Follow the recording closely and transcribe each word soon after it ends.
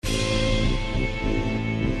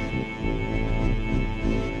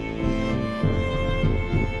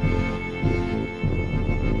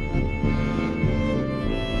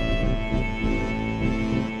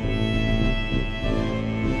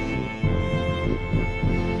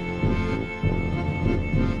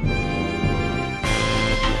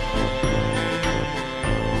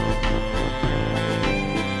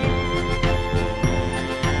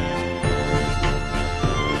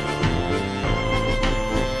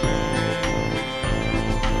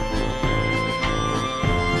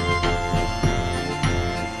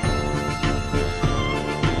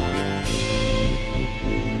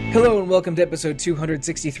Hello and welcome to episode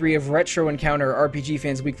 263 of Retro Encounter, RPG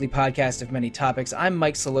Fans Weekly Podcast of many topics. I'm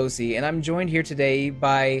Mike Solosi, and I'm joined here today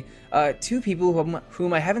by two people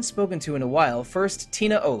whom I haven't spoken to in a while. First,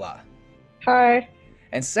 Tina Ola. Hi.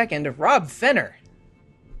 And second, Rob Fenner.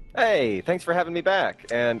 Hey, thanks for having me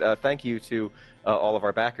back, and thank you to all of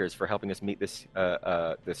our backers for helping us meet this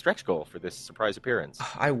the stretch goal for this surprise appearance.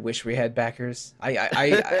 I wish we had backers.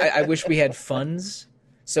 I wish we had funds.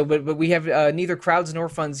 So, but we have neither crowds nor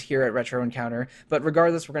funds here at Retro Encounter. But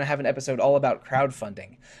regardless, we're going to have an episode all about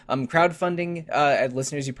crowdfunding. Crowdfunding,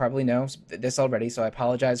 listeners, you probably know this already, so I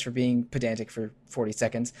apologize for being pedantic for 40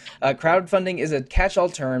 seconds. Crowdfunding is a catch-all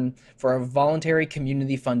term for a voluntary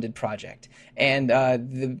community-funded project. And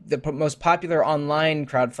the most popular online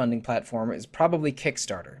crowdfunding platform is probably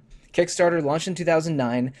Kickstarter. Kickstarter launched in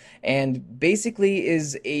 2009 and basically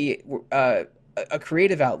is a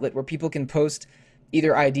creative outlet where people can post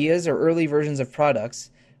either ideas or early versions of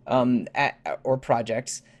products or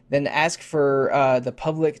projects, then ask for the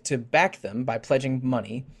public to back them by pledging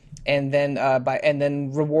money, and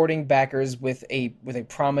then rewarding backers with a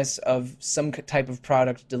promise of some type of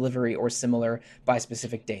product delivery or similar by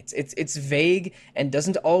specific dates. It's vague and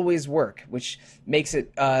doesn't always work, which makes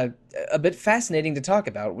it a bit fascinating to talk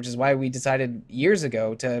about, which is why we decided years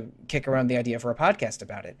ago to kick around the idea for a podcast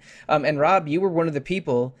about it. And Rob, you were one of the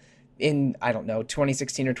people in, I don't know,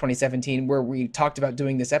 2016 or 2017, where we talked about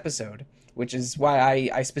doing this episode, which is why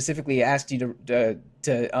I specifically asked you to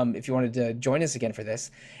if you wanted to join us again for this.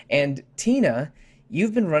 And Tina,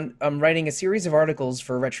 you've been writing a series of articles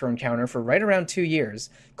for Retro Encounter for right around 2 years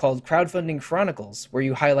called Crowdfunding Chronicles, where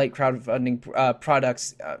you highlight crowdfunding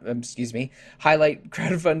highlight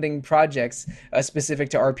crowdfunding projects specific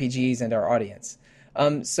to RPGs and our audience.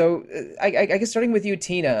 So I guess starting with you,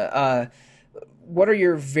 Tina, what are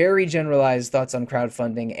your very generalized thoughts on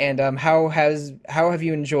crowdfunding, and how have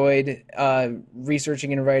you enjoyed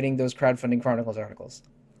researching and writing those Crowdfunding Chronicles articles?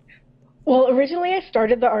 Well, originally I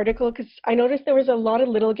started the article because I noticed there was a lot of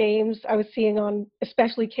little games I was seeing on,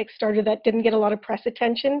 especially Kickstarter, that didn't get a lot of press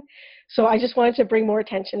attention. So I just wanted to bring more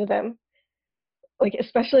attention to them, like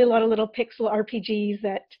especially a lot of little pixel RPGs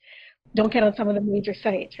that don't get on some of the major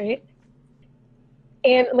sites, right?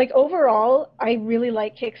 And like overall, I really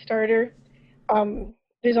like Kickstarter.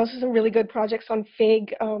 There's also some really good projects on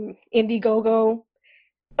Fig, Indiegogo.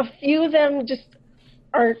 A few of them just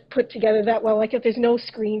aren't put together that well. Like if there's no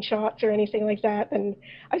screenshots or anything like that, then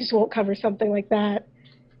I just won't cover something like that.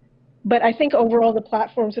 But I think overall the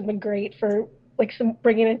platforms have been great for like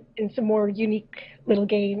bringing in some more unique little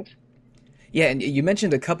games. Yeah, and you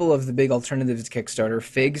mentioned a couple of the big alternatives to Kickstarter.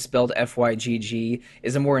 Fig, spelled F-Y-G-G,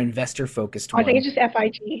 is a more investor-focused one. I think it's just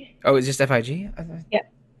F-I-G. Oh, it's just F-I-G? Yeah.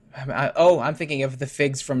 I'm thinking of the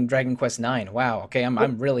figs from Dragon Quest IX. Wow, okay,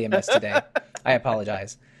 I'm really a mess today. I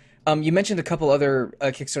apologize. You mentioned a couple other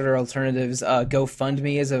Kickstarter alternatives.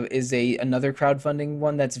 GoFundMe is another crowdfunding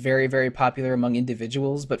one that's very, very popular among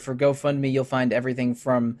individuals. But for GoFundMe, you'll find everything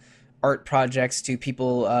from art projects to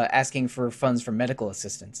people asking for funds for medical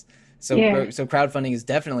assistance. So crowdfunding is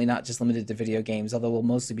definitely not just limited to video games, although we'll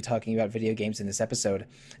mostly be talking about video games in this episode.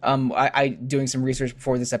 I doing some research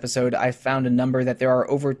before this episode, I found a number that there are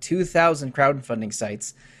over 2,000 crowdfunding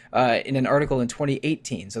sites in an article in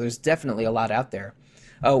 2018. So there's definitely a lot out there.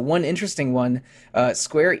 One interesting one,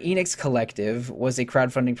 Square Enix Collective, was a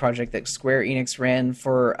crowdfunding project that Square Enix ran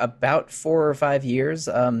for about 4 or 5 years.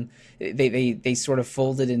 They sort of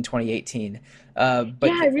folded in 2018. But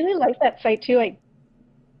yeah, I really like that site too.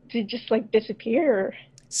 Did it just like disappear?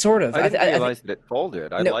 Sort of. I didn't realize that it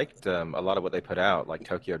folded. I liked a lot of what they put out, like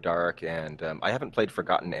Tokyo Dark, and I haven't played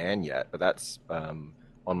Forgotten Anne yet, but that's on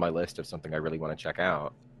my list of something I really want to check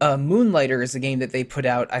out. Moonlighter is a game that they put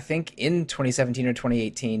out, I think, in 2017 or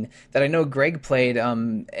 2018 that I know Greg played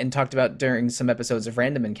and talked about during some episodes of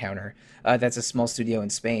Random Encounter. That's a small studio in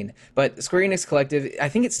Spain. But Square Enix Collective, I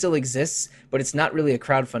think it still exists, but it's not really a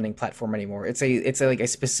crowdfunding platform anymore. It's like a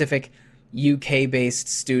specific UK-based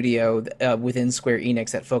studio within Square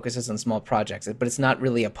Enix that focuses on small projects, but it's not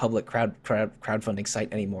really a public crowdfunding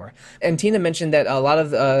site anymore. And Tina mentioned that a lot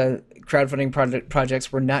of crowdfunding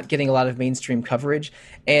projects were not getting a lot of mainstream coverage,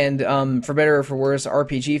 and for better or for worse,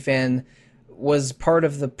 RPG Fan was part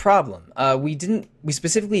of the problem. We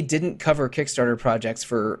specifically didn't cover Kickstarter projects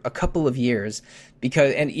for a couple of years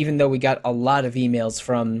and even though we got a lot of emails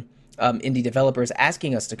from indie developers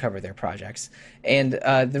asking us to cover their projects. And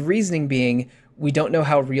the reasoning being, we don't know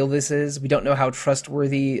how real this is. We don't know how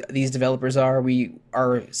trustworthy these developers are. We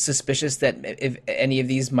are suspicious that if any of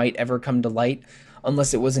these might ever come to light,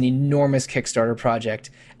 unless it was an enormous Kickstarter project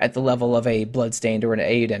at the level of a Bloodstained or an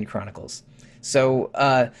Eiyuden Chronicles. So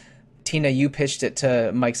Tina, you pitched it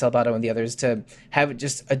to Mike Salvato and the others to have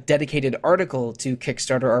just a dedicated article to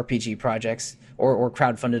Kickstarter RPG projects or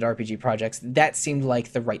crowdfunded RPG projects. That seemed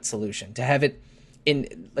like the right solution, to have it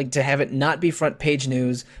to have it not be front page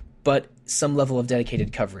news, but some level of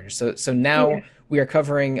dedicated coverage. So now we are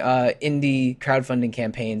covering indie crowdfunding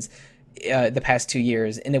campaigns the past 2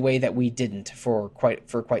 years in a way that we didn't for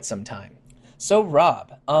quite some time. So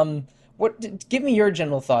Rob, give me your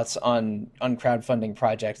general thoughts on crowdfunding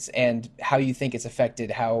projects and how you think it's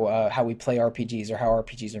affected how we play RPGs or how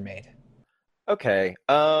RPGs are made. Okay.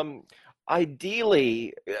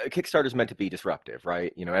 Ideally, Kickstarter is meant to be disruptive,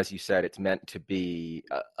 right? As you said, it's meant to be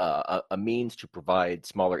a means to provide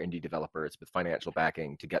smaller indie developers with financial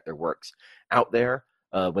backing to get their works out there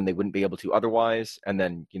when they wouldn't be able to otherwise, and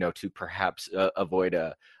then to perhaps avoid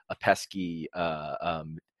a pesky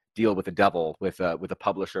deal with the devil with a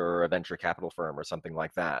publisher or a venture capital firm or something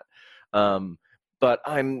like that. But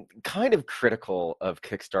I'm kind of critical of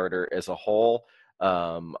Kickstarter as a whole.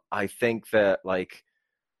 I think that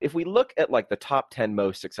if we look at the top 10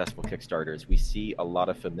 most successful Kickstarters, we see a lot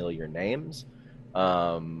of familiar names.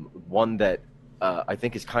 One that I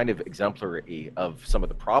think is kind of exemplary of some of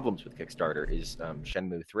the problems with Kickstarter is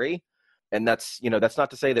Shenmue 3. And that's not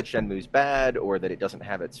to say that Shenmue's bad or that it doesn't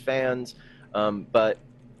have its fans. But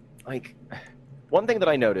one thing that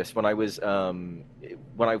I noticed when I was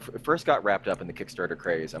when I first got wrapped up in the Kickstarter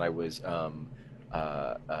craze, and I was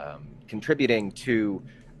contributing to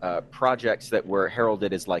projects that were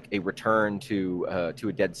heralded as a return to a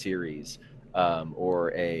dead series,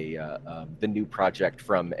 or the new project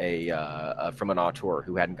from an auteur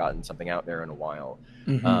who hadn't gotten something out there in a while.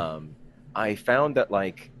 Mm-hmm. I found that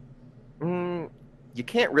you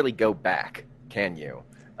can't really go back, can you?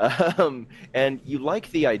 And you like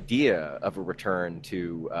the idea of a return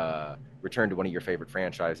to one of your favorite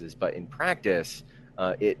franchises, but in practice,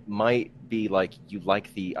 it might be you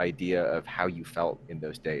like the idea of how you felt in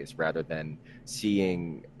those days rather than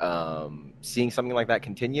seeing something like that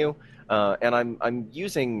continue. And I'm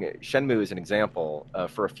using Shenmue as an example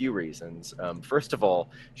for a few reasons. First of all,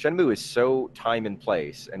 Shenmue is so time and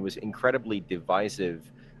place and was incredibly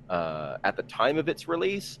divisive at the time of its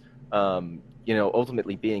release.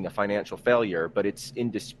 Ultimately being a financial failure, but it's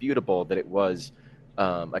indisputable that it was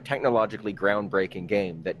a technologically groundbreaking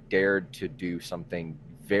game that dared to do something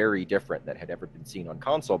very different that had ever been seen on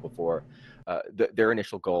console before. Their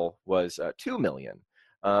initial goal was 2 million.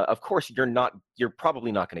 Of course, you're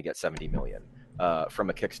probably not going to get 70 million from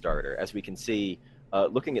a Kickstarter. As we can see,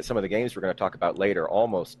 looking at some of the games we're going to talk about later,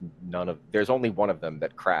 there's only one of them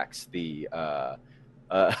that cracks the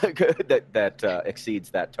that exceeds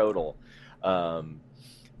that total.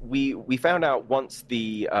 We found out once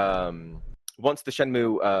the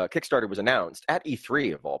Shenmue Kickstarter was announced at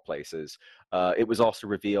E3 of all places, it was also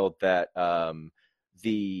revealed that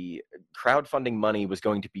the crowdfunding money was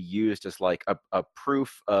going to be used as a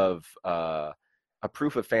proof of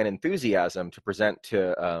fan enthusiasm to present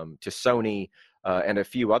to Sony and a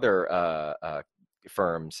few other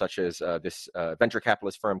firms, such as this venture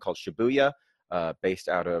capitalist firm called Shibuya, based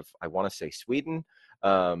out of, I want to say, Sweden,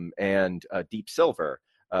 and Deep Silver.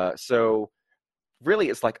 So really,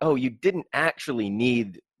 it's you didn't actually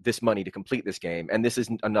need this money to complete this game, and this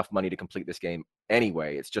isn't enough money to complete this game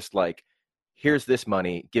anyway. It's just here's this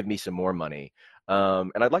money, give me some more money.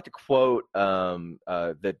 And I'd like to quote Dr.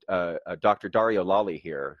 Dario Lally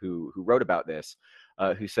here, who wrote about this,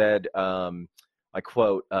 who said, I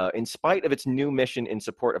quote, "In spite of its new mission in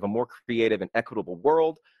support of a more creative and equitable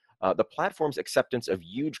world, the platform's acceptance of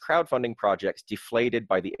huge crowdfunding projects deflated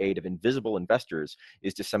by the aid of invisible investors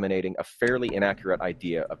is disseminating a fairly inaccurate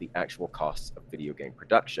idea of the actual costs of video game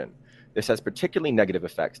production. This has particularly negative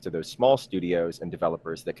effects to those small studios and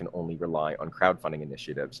developers that can only rely on crowdfunding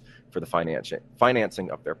initiatives for the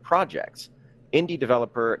financing of their projects. Indie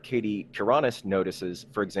developer Katie Kiranis notices,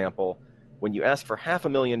 for example, when you ask for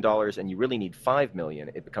 $500,000 and you really need $5 million,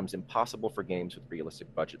 it becomes impossible for games with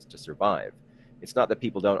realistic budgets to survive. It's not that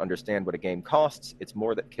people don't understand what a game costs, it's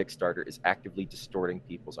more that Kickstarter is actively distorting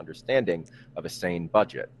people's understanding of a sane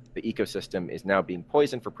budget. The ecosystem is now being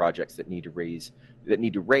poisoned for projects that need to raise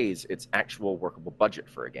its actual workable budget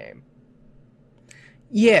for a game."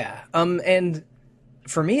 Yeah, and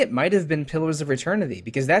for me it might have been Pillars of Eternity,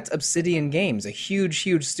 because that's Obsidian Games, a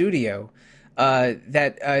huge studio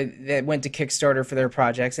that went to Kickstarter for their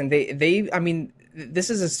projects, and this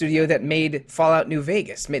is a studio that made Fallout New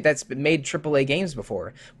Vegas. That's made AAA games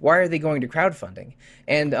before. Why are they going to crowdfunding?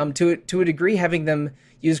 And to a degree, having them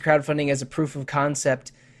use crowdfunding as a proof of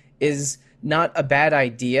concept is not a bad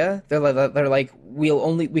idea. They're like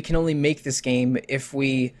we can only make this game if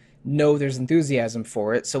we know there's enthusiasm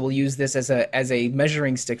for it, so we'll use this as a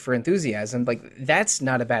measuring stick for enthusiasm. Like that's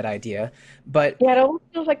not a bad idea, but Yeah, it almost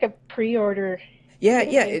feels like a pre-order yeah, kind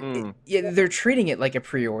of yeah, thing. yeah, they're treating it like a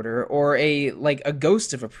pre-order or a like a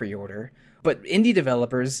ghost of a pre-order. But indie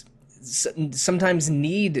developers sometimes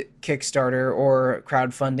need Kickstarter or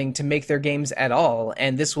crowdfunding to make their games at all,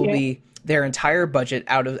 and this will Yeah. be their entire budget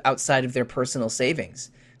outside of their personal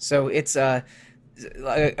savings. So it's a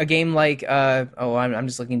game like I'm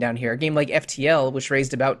just looking down here. A game like FTL, which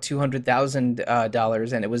raised about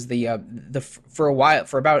 $200,000, and it was for a while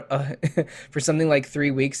for about for something like 3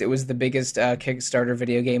 weeks, it was the biggest Kickstarter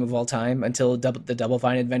video game of all time until the Double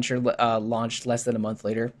Fine adventure launched less than a month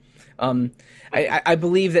later. Um, I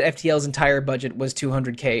believe that FTL's entire budget was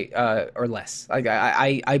 200K or less.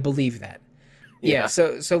 I believe that. Yeah,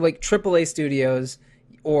 Yeah. so like AAA studios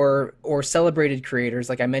or celebrated creators,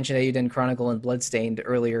 like I mentioned Eiyuden Chronicle and Bloodstained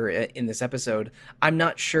earlier in this episode, I'm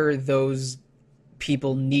not sure those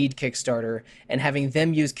people need Kickstarter, and having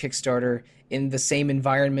them use Kickstarter in the same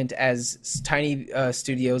environment as tiny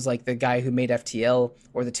studios like the guy who made FTL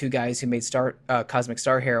or the two guys who made Cosmic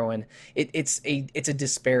Star Heroine, it's a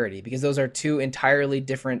disparity because those are two entirely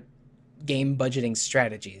different game budgeting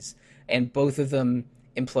strategies, and both of them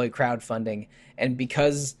employ crowdfunding. And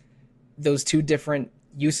because those two different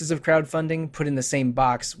uses of crowdfunding put in the same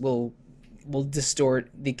box will distort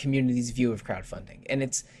the community's view of crowdfunding, and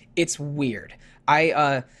it's weird.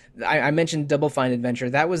 I mentioned Double Fine Adventure.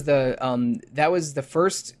 That was the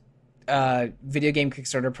first video game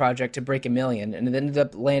Kickstarter project to break 1 million, and it ended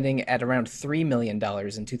up landing at around $3 million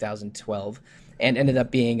in 2012, and ended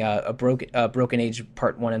up being a Broken Age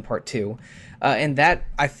Part 1 and Part 2, and that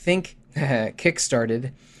I think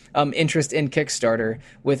kickstarted interest in Kickstarter,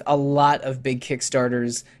 with a lot of big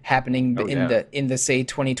Kickstarters happening in the say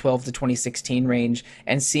 2012 to 2016 range,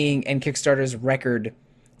 and Kickstarter's record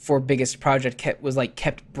for biggest project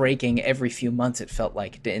kept breaking every few months. It felt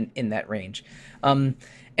like in that range. And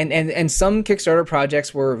some Kickstarter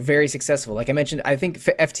projects were very successful. Like I mentioned, I think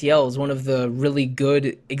FTL is one of the really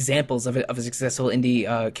good examples of a successful indie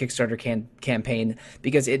Kickstarter campaign,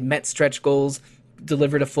 because it met stretch goals,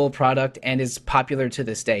 delivered a full product, and is popular to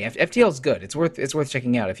this day. FTL is good. It's worth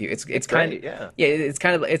checking out. If you, it's kind great, of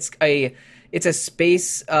it's a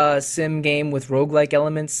space sim game with roguelike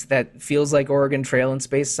elements that feels like Oregon Trail in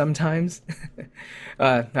space sometimes.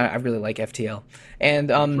 I really like FTL. And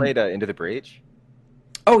You played Into the Breach?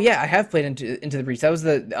 oh yeah, I have played Into the Breach. That was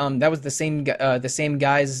the same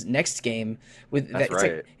guy's next game with That's it's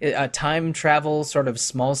right. like a time travel sort of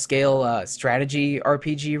small scale strategy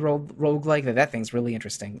RPG roguelike. That thing's really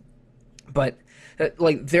interesting. But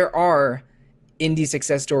like there are indie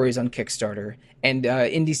success stories on Kickstarter, and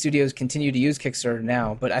indie studios continue to use Kickstarter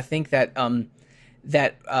now. But I think that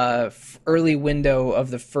early window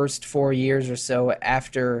of the first 4 years or so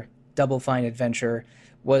after Double Fine Adventure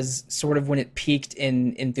was sort of when it peaked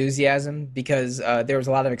in enthusiasm, because there was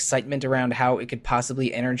a lot of excitement around how it could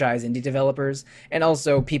possibly energize indie developers, and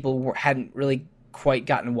also people hadn't really quite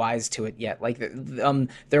gotten wise to it yet. Like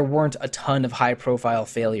there weren't a ton of high profile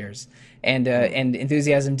failures, and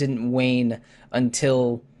enthusiasm didn't wane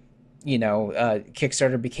until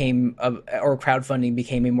Kickstarter or crowdfunding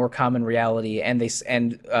became a more common reality, and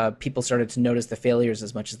people started to notice the failures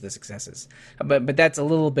as much as the successes. But that's a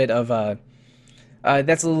little bit of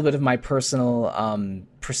my personal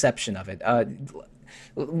perception of it.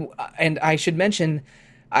 And I should mention,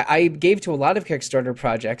 I gave to a lot of Kickstarter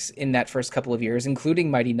projects in that first couple of years,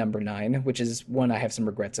 including Mighty Number 9, which is one I have some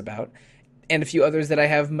regrets about, and a few others that I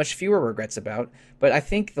have much fewer regrets about. But I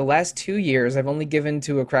think the last 2 years, I've only given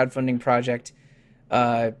to a crowdfunding project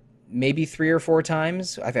maybe 3 or 4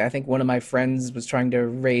 times. I think one of my friends was trying to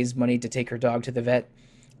raise money to take her dog to the vet,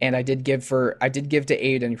 and I did give to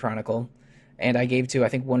Eiyuden Chronicle, and I gave to, I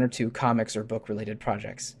think, 1 or 2 comics or book related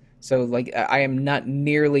projects. So like I am not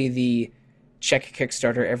nearly the check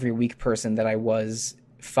Kickstarter every week person that I was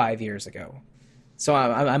 5 years ago. So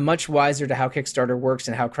I'm much wiser to how Kickstarter works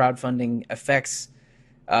and how crowdfunding affects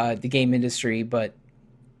the game industry, but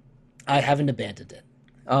I haven't abandoned it.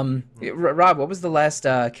 Rob, what was the last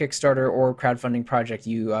Kickstarter or crowdfunding project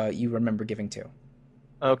you remember giving to?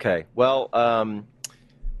 Okay. Well,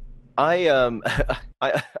 I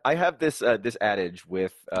I have this adage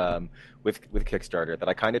with Kickstarter that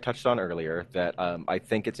I kind of touched on earlier, that I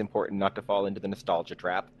think it's important not to fall into the nostalgia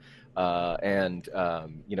trap, and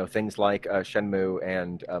things like Shenmue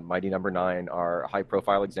and Mighty Number 9 are high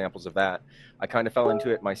profile examples of that. I kind of fell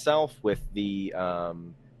into it myself with the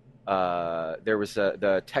there was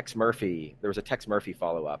a Tex Murphy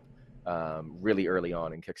follow up really early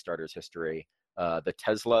on in Kickstarter's history, the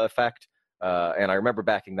Tesla Effect. And I remember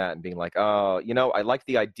backing that and being like, oh, I like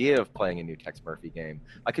the idea of playing a new Tex Murphy game.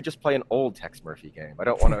 I could just play an old Tex Murphy game. I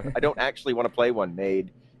don't actually want to play one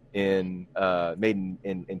made in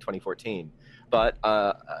 2014. But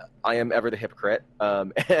I am ever the hypocrite,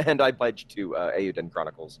 and I pledged to Eiyuden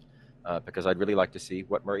Chronicles because I'd really like to see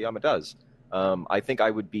what Murayama does. I think I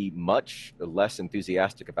would be much less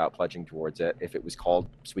enthusiastic about pledging towards it if it was called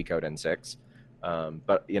Suikoden 6.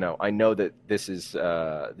 But I know that this is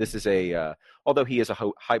a although he is a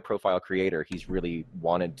high-profile creator, he's really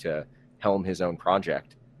wanted to helm his own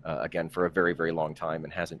project again for a very, very long time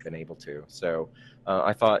and hasn't been able to. So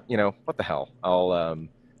I thought, what the hell?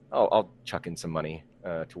 I'll chuck in some money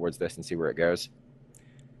towards this and see where it goes.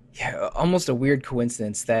 Yeah, almost a weird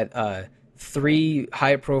coincidence that 3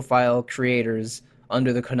 high-profile creators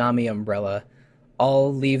under the Konami umbrella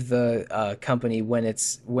all leave the company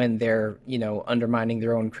when they're undermining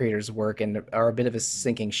their own creators' work and are a bit of a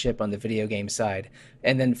sinking ship on the video game side,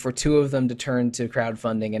 and then for 2 of them to turn to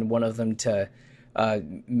crowdfunding and one of them to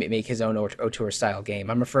make his own auteur style game.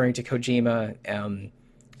 I'm referring to Kojima,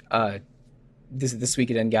 this is the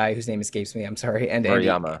Suikoden guy whose name escapes me. I'm sorry, and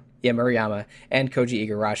Murayama. Murayama, and Koji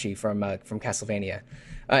Igarashi from Castlevania.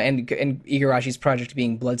 And Igarashi's project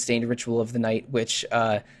being Bloodstained Ritual of the Night, which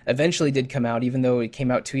eventually did come out, even though it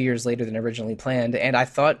came out 2 years later than originally planned. And I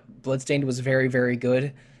thought Bloodstained was very, very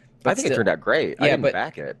good. I think it turned out great. Yeah, I didn't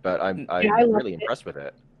back it, but I'm really impressed with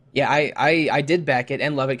it. Yeah, I did back it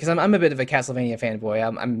and love it because I'm a bit of a Castlevania fanboy.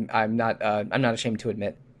 I'm not ashamed to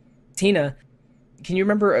admit. Tina, can you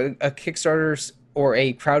remember a Kickstarter or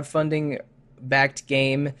a crowdfunding backed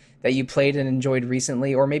game that you played and enjoyed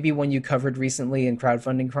recently, or maybe one you covered recently in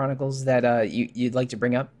Crowdfunding Chronicles that you'd like to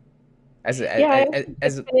bring up? I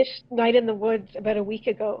finished Night in the Woods about a week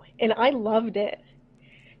ago, and I loved it.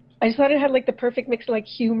 I just thought it had like the perfect mix of like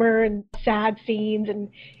humor and sad scenes,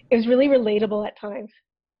 and it was really relatable at times.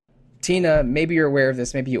 Tina, maybe you're aware of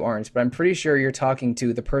this, maybe you aren't, but I'm pretty sure you're talking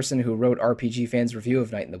to the person who wrote RPG Fan's review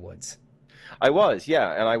of Night in the Woods. I was,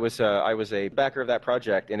 yeah, and I was a backer of that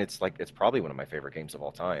project, and it's probably one of my favorite games of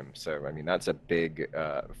all time. So I mean, that's a big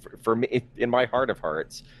for me in my heart of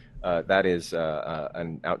hearts. That is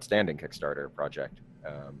an outstanding Kickstarter project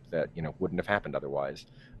that wouldn't have happened otherwise.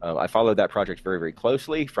 I followed that project very, very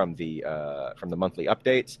closely from the monthly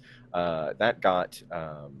updates. That got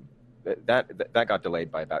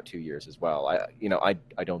delayed by about 2 years as well.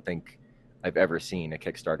 I don't think I've ever seen a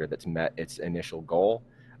Kickstarter that's met its initial goal.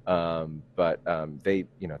 But they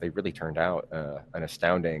really turned out an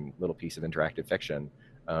astounding little piece of interactive fiction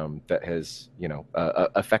that has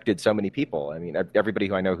affected so many people. I mean, everybody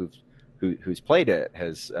who I know who's played it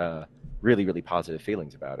has really, really positive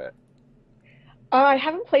feelings about it. I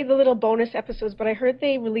haven't played the little bonus episodes, but I heard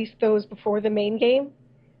they released those before the main game,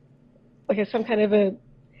 like as some kind of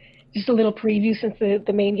just a little preview since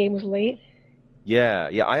the main game was late. Yeah,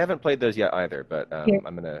 I haven't played those yet either, but yeah.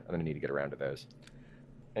 I'm gonna need to get around to those.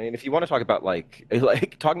 I mean, if you want to talk about like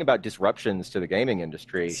talking about disruptions to the gaming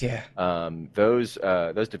industry, yeah. Those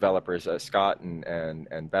developers, Scott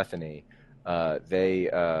and Bethany,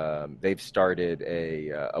 they've started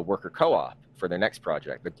a worker co-op for their next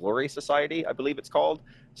project, the Glory Society, I believe it's called.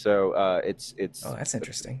 So it's oh, that's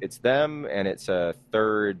interesting. It's them, and it's a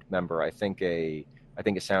third member, I think a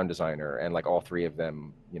sound designer, and like all 3 of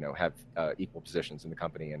them, have equal positions in the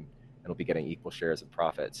company and will be getting equal shares of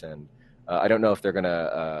profits. And I don't know if they're going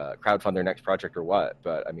to crowdfund their next project or what,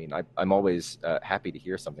 but I mean, I'm always happy to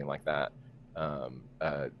hear something like that.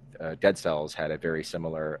 Dead Cells had a very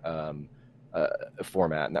similar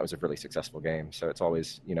format, and that was a really successful game. So it's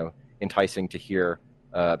always, enticing to hear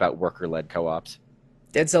about worker-led co-ops.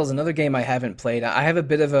 Dead Cells, another game I haven't played. I have a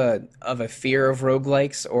bit of a fear of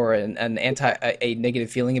roguelikes, or a negative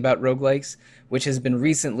feeling about roguelikes, which has been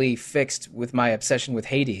recently fixed with my obsession with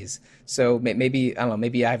Hades. So maybe, I don't know,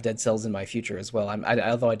 maybe I have Dead Cells in my future as well.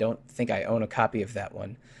 Although I don't think I own a copy of that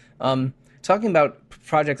one. Talking about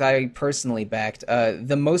projects I personally backed,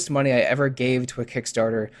 the most money I ever gave to a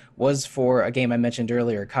Kickstarter was for a game I mentioned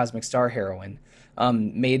earlier, Cosmic Star Heroine,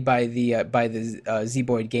 made by the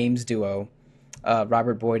Zeboyd Games duo.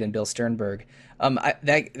 Robert Boyd and Bill Sternberg.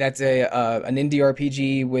 That's an indie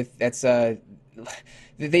RPG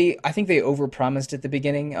I think they overpromised at the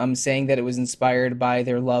beginning, saying that it was inspired by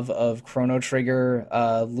their love of Chrono Trigger,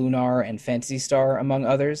 Lunar, and Phantasy Star, among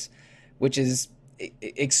others, which is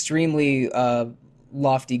extremely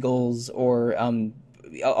lofty goals. Or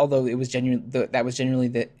although it was that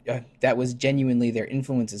was genuinely their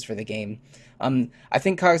influences for the game. I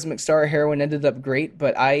think Cosmic Star Heroine ended up great,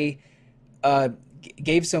 but I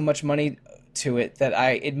gave so much money to it that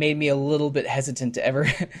it made me a little bit hesitant to ever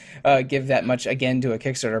give that much again to a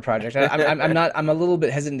Kickstarter project. I'm a little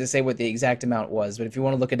bit hesitant to say what the exact amount was, but if you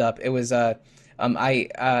want to look it up, it was what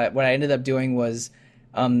I ended up doing was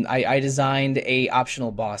I designed a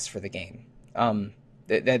optional boss for the game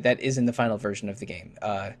that is in the final version of the game.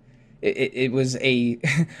 It was a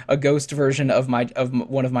a ghost version of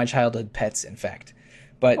one of my childhood pets, in fact.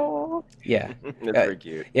 But Oh, yeah, That's very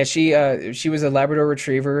cute. yeah, she was a Labrador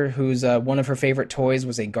Retriever whose one of her favorite toys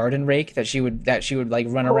was a garden rake that she would like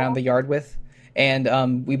run around the yard with,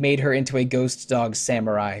 and we made her into a ghost dog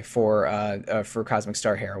samurai for Cosmic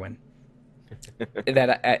Star Heroine.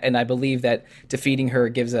 And I believe that defeating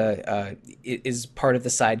her is part of the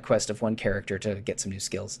side quest of one character to get some new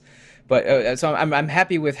skills. But so I'm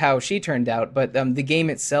happy with how she turned out. But the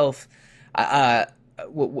game itself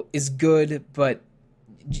is good, but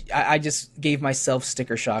I just gave myself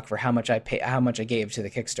sticker shock for how much I gave to the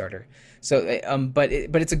Kickstarter. So, but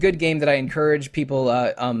it's a good game that I encourage people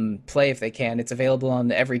play if they can. It's available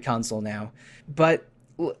on every console now. But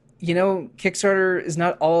Kickstarter is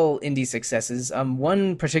not all indie successes.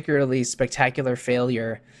 One particularly spectacular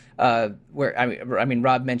failure, where I mean,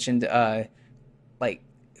 Rob mentioned like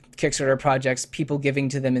Kickstarter projects, people giving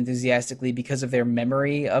to them enthusiastically because of their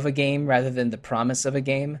memory of a game rather than the promise of a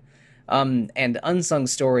game. And Unsung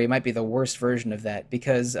Story might be the worst version of that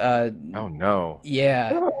because Oh no.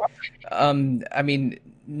 yeah, I mean,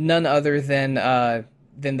 none other than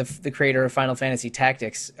the creator of Final Fantasy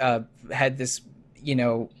Tactics had this,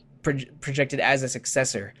 projected as a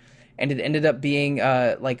successor, and it ended up being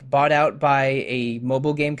like bought out by a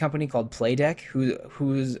mobile game company called Playdeck,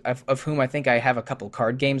 who's of whom I think I have a couple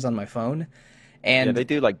card games on my phone, and Yeah, they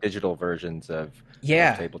do like digital versions of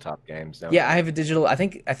tabletop games. Don't yeah, they? I have a digital. I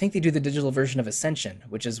think they do the digital version of Ascension,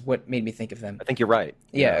 which is what made me think of them. I think you're right.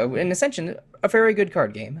 Yeah, and Ascension, a very good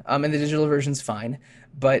card game. And the digital version's fine,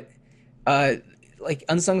 but like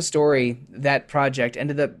Unsung Story, that project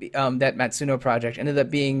ended up that Matsuno project ended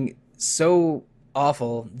up being so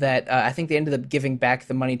awful that I think they ended up giving back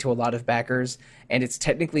the money to a lot of backers, and it's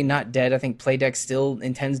technically not dead. I think Playdeck still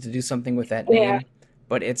intends to do something with that name, Yeah.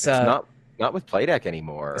 but it's not with Playdeck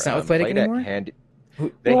anymore. It's not with Playdeck anymore?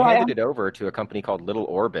 They Well, handed it over to a company called Little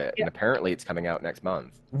Orbit, and apparently it's coming out next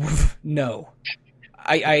month. No,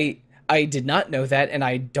 I did not know that, and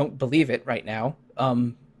I don't believe it right now.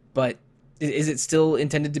 But is it still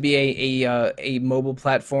intended to be a mobile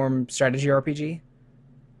platform strategy RPG?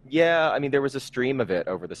 Yeah, I mean there was a stream of it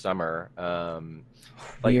over the summer.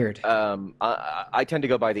 Weird. I tend to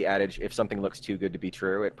go by the adage: if something looks too good to be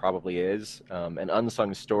true, it probably is. An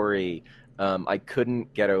Unsung Story, I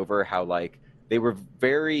couldn't get over how they were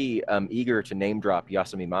very eager to name drop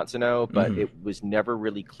Yasumi Matsuno, but it was never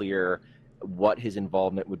really clear what his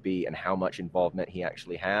involvement would be and how much involvement he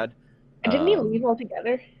actually had. and didn't he leave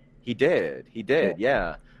altogether? He did,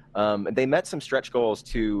 yeah. And they met some stretch goals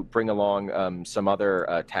to bring along some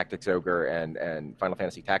other Tactics Ogre and Final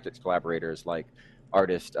Fantasy Tactics collaborators like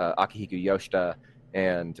artist Akihiko Yoshida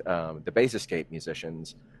and the Base Escape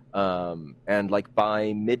musicians. And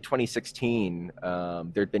by mid 2016,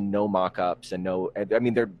 there'd been no mock-ups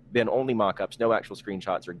there'd been only mock-ups, no actual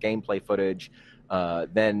screenshots or gameplay footage.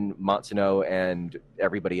 Then Matsuno and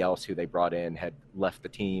everybody else who they brought in had left the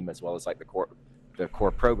team, as well as the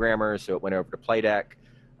core programmers. So it went over to Playdeck.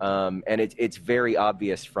 And it's very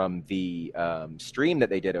obvious from the stream that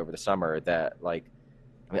they did over the summer that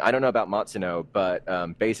I don't know about Matsuno, but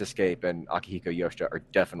Base Escape and Akihiko Yoshida are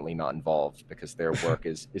definitely not involved because their work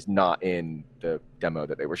is not in the demo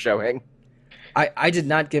that they were showing. I did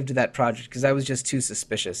not give to that project because I was just too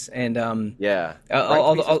suspicious. And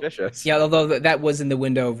Suspicious. yeah, although that was in the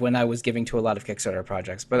window of when I was giving to a lot of Kickstarter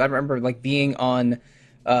projects. But I remember being on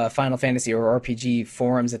Final Fantasy or RPG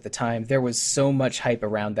forums at the time. There was so much hype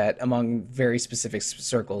around that among very specific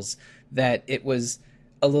circles that it was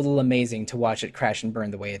a little amazing to watch it crash and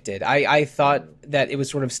burn the way it did. I thought that it was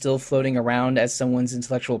sort of still floating around as someone's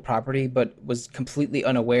intellectual property, but was completely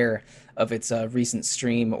unaware of its recent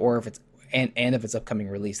stream or of its of its upcoming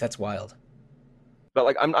release. That's wild.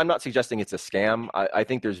 But I'm not suggesting it's a scam. I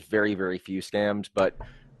think there's very, very few scams, but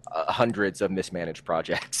hundreds of mismanaged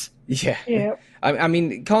projects. Yeah. I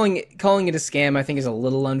mean, calling it a scam, I think, is a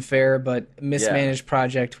little unfair, but mismanaged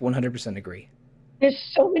project, 100% agree. There's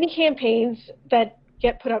so many campaigns that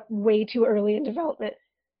get put up way too early in development.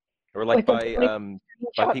 Or by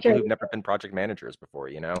people who've never been project managers before,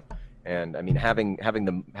 And I mean, having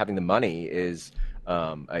the money is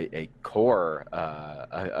a core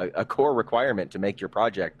requirement to make your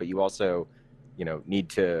project, but you also need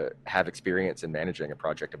to have experience in managing a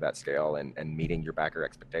project of that scale and meeting your backer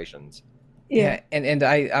expectations. Yeah. Yeah, and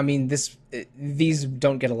I mean these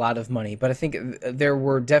don't get a lot of money, but I think there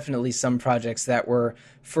were definitely some projects that were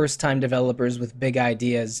first-time developers with big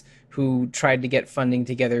ideas who tried to get funding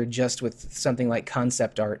together just with something like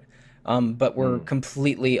concept art, but were Mm.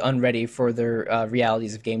 completely unready for the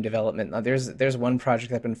realities of game development. There's one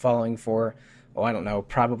project I've been following for, oh, I don't know,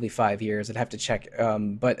 probably 5 years. I'd have to check.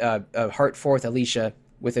 But Heartforth Alicia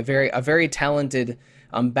with a very talented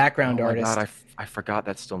Oh background my God, artist. I forgot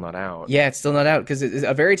that's still not out. Yeah, it's still not out because it's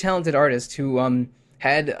a very talented artist who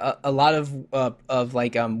had a lot of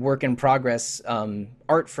like work in progress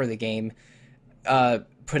art for the game.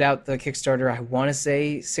 Put out the Kickstarter, I want to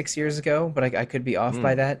say 6 years ago, but I could be off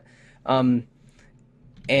by Mm. that. Um,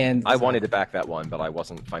 and I wanted to back that one, but I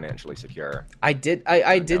wasn't financially secure. I Now did I'm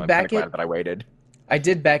kind of back it. glad that I waited. I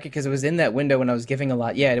did back it because it was in that window when I was giving a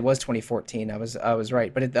lot. Yeah, it was 2014. I was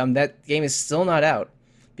right, but that game is still not out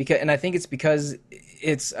and I think it's because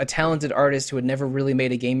it's a talented artist who had never really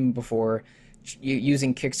made a game before,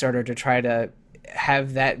 using Kickstarter to try to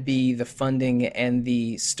have that be the funding and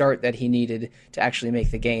the start that he needed to actually make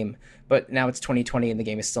the game. But now it's 2020 and the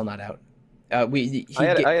game is still not out. We he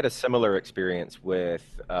get I had a similar experience with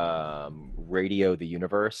Radio the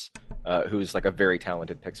Universe, who's like a very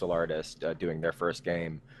talented pixel artist doing their first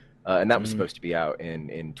game, and that was mm, supposed to be out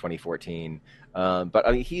in 2014. But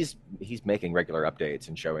I mean, he's making regular updates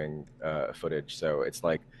and showing footage, so it's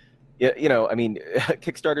like, yeah, I mean,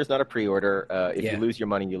 Kickstarter's not a pre-order. If you yeah. lose your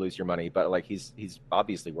money, you lose your money. But like, he's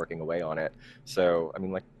obviously working away on it. So I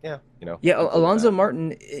mean, like, yeah, Yeah, I'm cool with Alonzo that.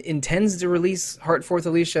 Martin intends to release Heartforth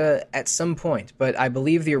Alicia at some point, but I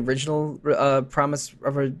believe the original promise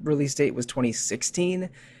of a release date was 2016,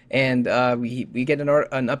 and we get an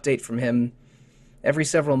update from him every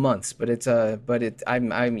several months. But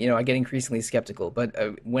I'm I get increasingly skeptical. But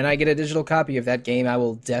when I get a digital copy of that game, I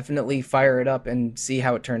will definitely fire it up and see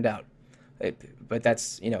how it turned out. But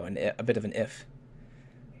that's a bit of an if.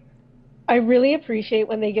 I really appreciate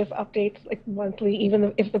when they give updates like monthly,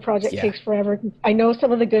 even if the project Yeah. takes forever. I know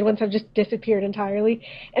some of the good ones have just disappeared entirely,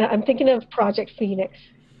 and I'm thinking of Project Phoenix.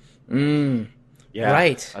 Mm, Yeah,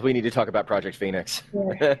 right. we need to talk about Project Phoenix.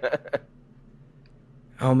 Yeah.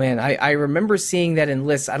 Oh man, I remember seeing that in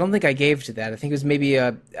lists. I don't think I gave to that. I think it was maybe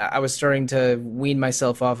I was starting to wean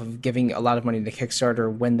myself off of giving a lot of money to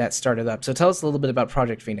Kickstarter when that started up. So tell us a little bit about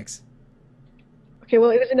Project Phoenix. Okay,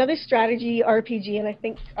 well, it was another strategy RPG, and I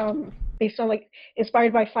think based on like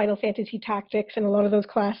inspired by Final Fantasy Tactics and a lot of those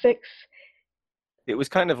classics. It was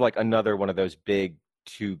kind of like another one of those big,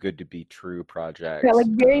 too good to be true Yeah, like projects.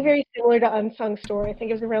 very, very similar to Unsung Story. I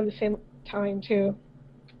think it was around the same time too.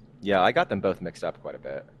 Yeah, I got them both mixed up quite a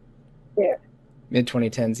bit. Yeah. Mid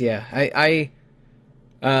 2010s, yeah. I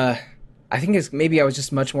think it's maybe I was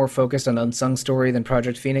just much more focused on Unsung Story than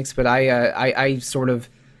Project Phoenix, but I sort of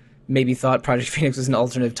maybe thought Project Phoenix was an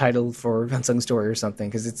alternative title for Unsung Story or something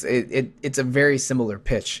because it's a very similar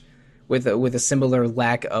pitch with a similar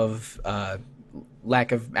lack of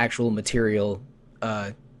actual material,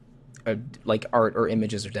 like art or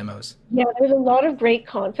images or demos. Yeah, there's a lot of great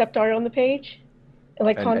concept art on the page. And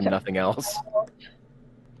like And concept. nothing else.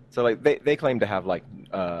 So like they claim to have like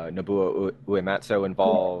Nobuo Uematsu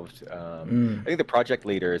involved. I Mm, think the project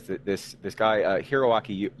leader is this guy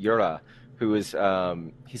Hiroaki Yura, who is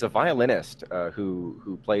he's a violinist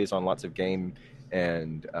who plays on lots of game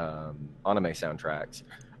and anime soundtracks.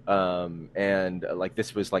 And like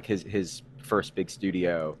this was like his first big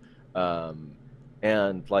studio,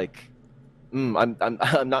 and like. I'm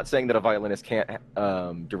not saying that a violinist can't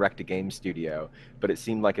direct a game studio, but it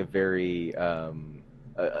seemed like a very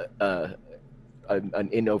an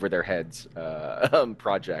in over their heads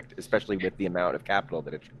project, especially with the amount of capital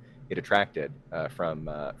that it attracted from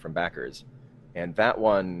backers. And that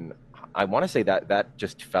one, I want to say that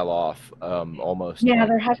just fell off almost Yeah, like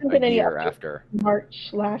there hasn't a been any year updates after. in March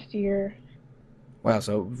last year. wow,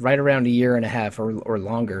 so right around a year and a half or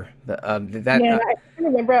longer. Yeah, I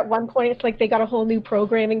remember at one point it's like they got a whole new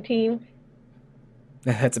programming team.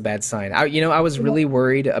 That's a bad sign. I was really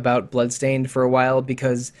worried about Bloodstained for a while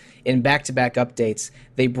because in back-to-back updates,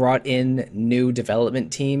 they brought in new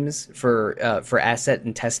development teams for assets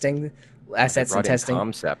and testing. They brought in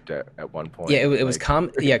Concept at one point. Yeah, it was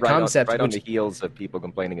Concept, right on which the heels of people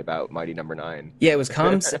complaining about Mighty Number Nine. yeah, it was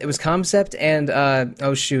Concept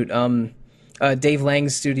and Dave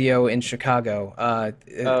Lang's studio in Chicago.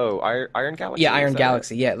 Iron Galaxy. Yeah, is Iron that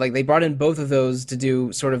Galaxy. Yeah, like they brought in both of those to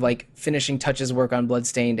do sort of like finishing touches work on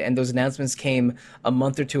Bloodstained, and those announcements came a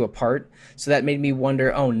month or two apart. So that made me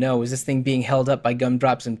wonder, oh no, is this thing being held up by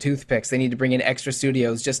gumdrops and toothpicks? They need to bring in extra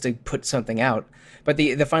studios just to put something out. But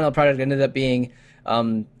the final product ended up being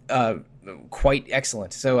quite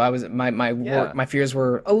excellent. So I was Yeah. my fears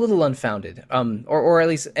were a little unfounded, or at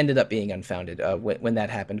least ended up being unfounded when that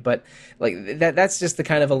happened. But like that's just the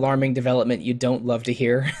kind of alarming development you don't love to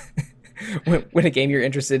hear when a game you're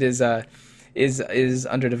interested is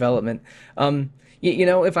under development. You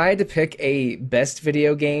know, if I had to pick a best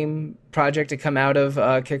video game project to come out of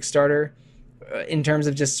Kickstarter, in terms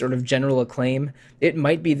of just sort of general acclaim, it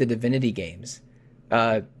might be the Divinity games.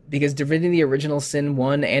 Because Divinity Original Sin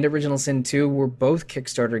 1 and Original Sin 2 were both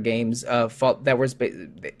Kickstarter games. I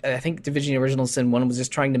think Divinity Original Sin 1 was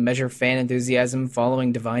just trying to measure fan enthusiasm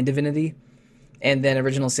following Divine Divinity, and then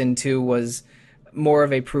Original Sin 2 was more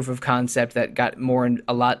of a proof of concept that got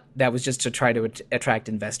a lot that was just to try to attract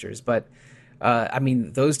investors. But I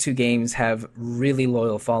mean, those two games have really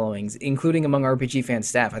loyal followings, including among RPG fan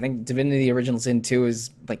staff. I think Divinity Original Sin 2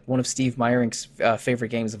 is like one of Steve Meyerink's favorite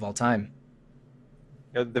games of all time.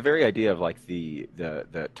 The very idea of like the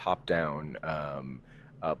top down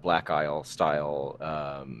Black Isle style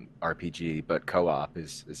RPG, but co-op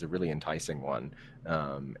is a really enticing one.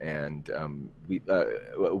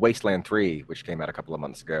 Wasteland 3, which came out a couple of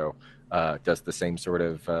months ago, does the same sort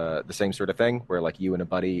of thing where like you and a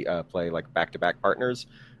buddy play like back-to-back partners,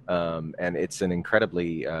 and it's an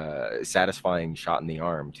incredibly satisfying shot in the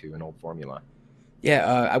arm to an old formula.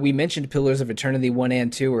 Yeah, we mentioned Pillars of Eternity 1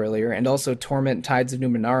 and 2 earlier, and also Torment Tides of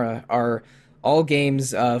Numenera are all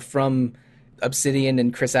games from Obsidian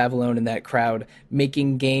and Chris Avellone and that crowd,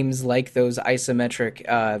 making games like those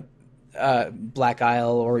isometric Black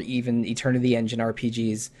Isle or even Eternity Engine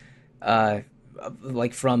RPGs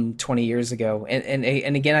like from 20 years ago.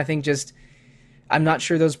 And again, I think just I'm not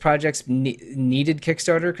sure those projects needed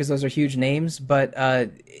Kickstarter because those are huge names, but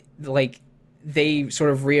like they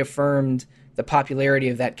sort of reaffirmed the popularity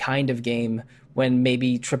of that kind of game when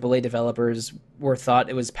maybe AAA developers were thought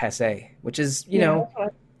it was passé, which is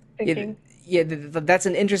that's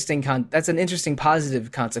an interesting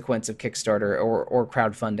positive consequence of Kickstarter or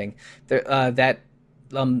crowdfunding.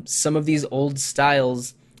 Some of these old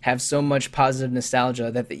styles have so much positive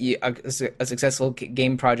nostalgia that a successful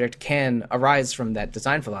game project can arise from that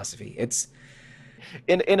design philosophy. It's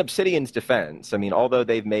in Obsidian's defense, I mean, although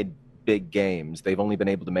they've made big games, they've only been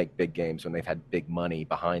able to make big games when they've had big money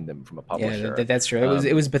behind them from a publisher. Yeah, that's true.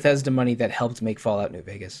 It was Bethesda money that helped make Fallout New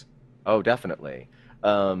Vegas. Oh, definitely.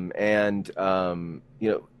 I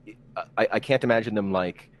can't imagine them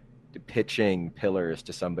like pitching Pillars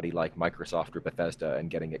to somebody like Microsoft or Bethesda and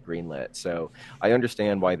getting it greenlit. So I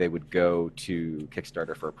understand why they would go to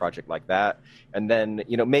Kickstarter for a project like that. And then,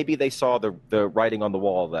 maybe they saw the writing on the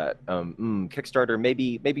wall that Kickstarter,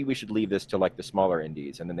 maybe we should leave this to like the smaller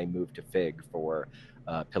indies. And then they moved to Fig for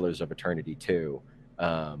Pillars of Eternity 2,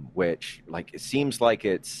 which like it seems like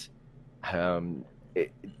it's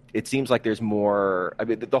it seems like there's more. I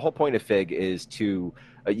mean, the whole point of Fig is to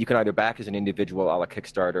you can either back as an individual a la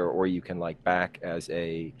Kickstarter, or you can like back as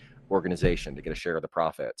a organization to get a share of the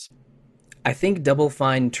profits. I think Double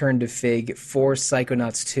Fine turned to Fig for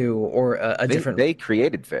Psychonauts 2 or different. They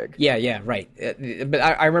created Fig. Yeah, right. But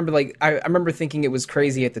I remember I remember thinking it was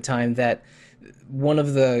crazy at the time that one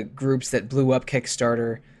of the groups that blew up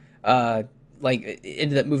Kickstarter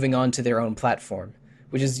ended up moving on to their own platform.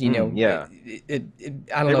 Which is, I don't know. It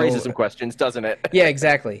raises some questions, doesn't it? Yeah,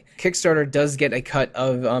 exactly. Kickstarter does get a cut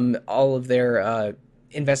of all of their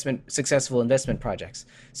successful investment projects.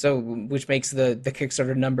 So, which makes the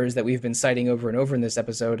Kickstarter numbers that we've been citing over and over in this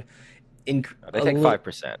episode. They take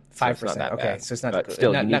 5%. 5%. Okay, bad. So it's not. But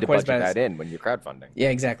still, not, you need not to quite budget as bad that in when you're crowdfunding. Yeah,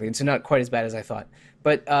 exactly. And so not quite as bad as I thought.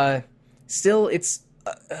 But still, it's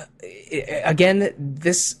again,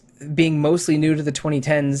 this being mostly new to the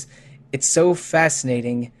 2010s. It's so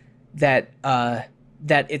fascinating that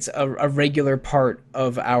it's a regular part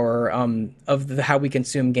of our how we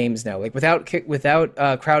consume games now. Like without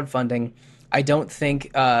crowdfunding, I don't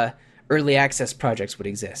think early access projects would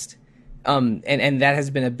exist. And that has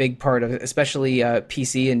been a big part of, especially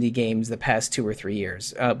PC indie games, the past 2 or 3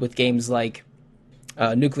 years. With games like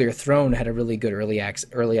Nuclear Throne had a really good early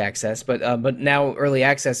access, but now early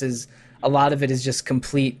access is a lot of it is just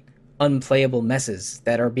complete unplayable messes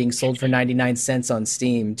that are being sold for 99 cents on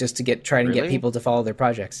Steam just to get people to follow their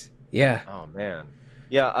projects. Yeah. Oh man.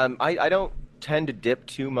 Yeah. I don't tend to dip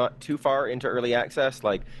too far into early access.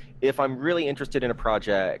 Like if I'm really interested in a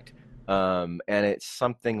project, and it's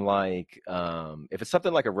something like if it's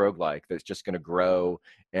something like a roguelike that's just going to grow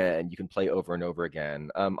and you can play over and over again,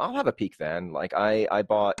 I'll have a peek then. Like I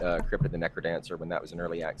bought Crypt of the Necrodancer when that was in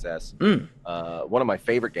early access. One of my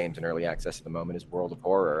favorite games in early access at the moment is World of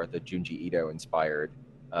Horror, the Junji Ito inspired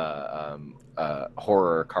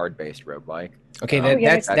horror card-based roguelike. Okay, Oh,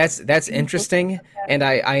 yeah. that's interesting, and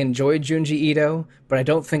I enjoy Junji Ito, but I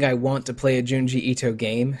don't think I want to play a Junji Ito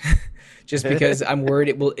game, just because I'm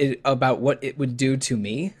worried about what it would do to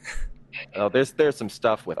me. Oh, there's some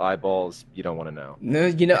stuff with eyeballs you don't want to know.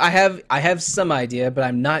 No, I have some idea, but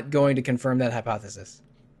I'm not going to confirm that hypothesis.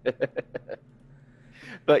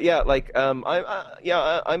 But yeah, like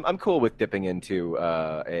I'm cool with dipping into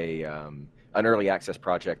an early access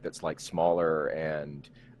project that's like smaller and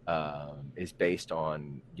is based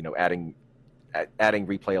on adding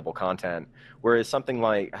replayable content, whereas something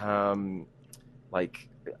like I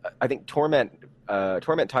think Torment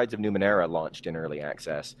Tides of Numenera launched in early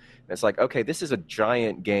access, and it's like, okay, this is a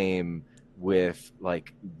giant game with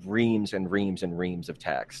like reams and reams and reams of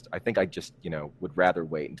text. I think I just would rather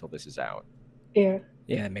wait until this is out. Yeah.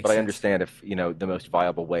 Yeah, that makes But sense. I understand if the most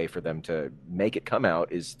viable way for them to make it come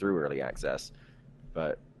out is through early access.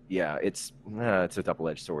 But yeah, it's a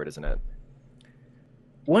double-edged sword, isn't it?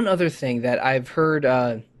 One other thing that I've heard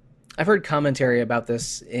commentary about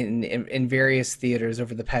this in various theaters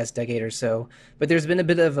over the past decade or so, but there's been a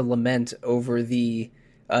bit of a lament over the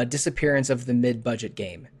disappearance of the mid-budget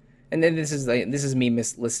game. And then this is me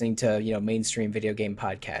listening to mainstream video game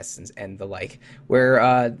podcasts and the like,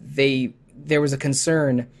 where there was a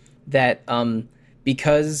concern that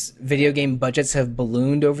because video game budgets have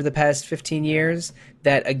ballooned over the past 15 years,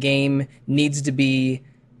 that a game needs to be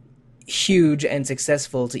huge and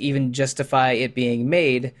successful to even justify it being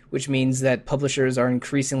made, which means that publishers are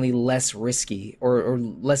increasingly less risky or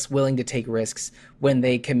less willing to take risks when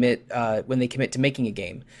they commit to making a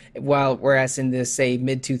game. Whereas in the, say,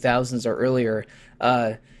 mid 2000s or earlier,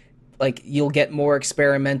 like you'll get more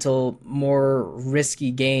experimental, more risky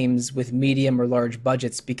games with medium or large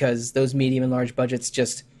budgets because those medium and large budgets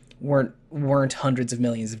just weren't hundreds of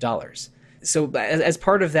millions of dollars. So as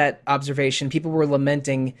part of that observation, people were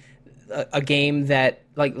lamenting a game that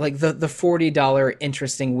like the $40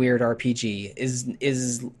 interesting weird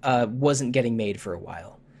RPG wasn't getting made for a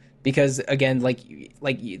while, because again, like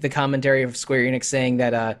the commentary of Square Enix saying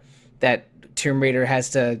that Tomb Raider has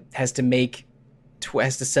to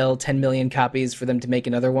sell 10 million copies for them to make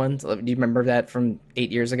another one. Do you remember that from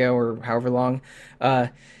 8 years ago or however long?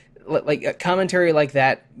 Like a commentary like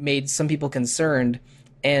that made some people concerned,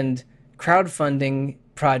 and crowdfunding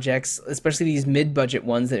projects, especially these mid-budget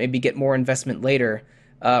ones that maybe get more investment later,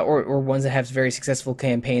 or ones that have very successful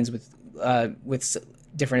campaigns with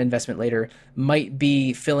different investment later, might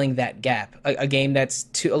be filling that gap. A game that's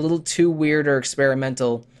a little too weird or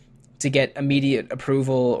experimental to get immediate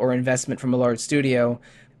approval or investment from a large studio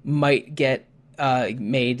might get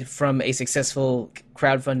made from a successful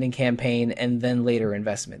crowdfunding campaign and then later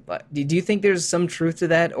investment. Do you think there's some truth to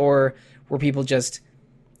that, or were people just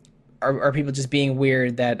are people just being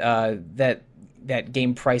weird that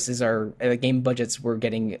game prices game budgets were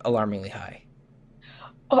getting alarmingly high?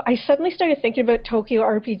 Oh, I suddenly started thinking about Tokyo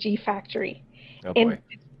RPG Factory. Oh boy.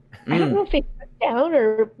 I don't know if they shut down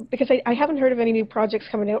or because I haven't heard of any new projects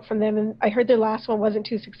coming out from them, and I heard their last one wasn't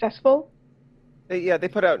too successful. They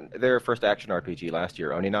put out their first action RPG last year,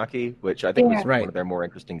 Oninaki, which I think was Right. one of their more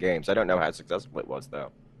interesting games. I don't know how successful it was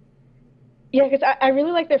though. Yeah, because I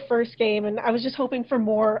really like their first game, and I was just hoping for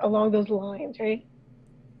more along those lines, right?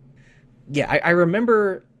 Yeah, I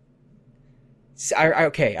remember.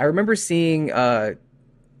 I remember seeing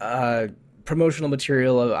promotional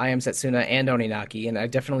material of I Am Setsuna and Oninaki, and I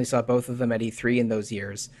definitely saw both of them at E3 in those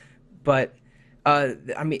years. But I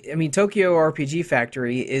mean, Tokyo RPG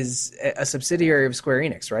Factory is a subsidiary of Square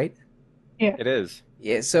Enix, right? Yeah. It is.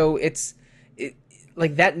 Yeah, so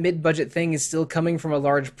like that mid-budget thing is still coming from a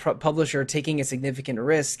large publisher taking a significant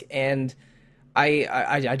risk, and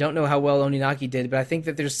I don't know how well Oninaki did, but I think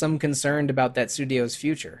that there's some concern about that studio's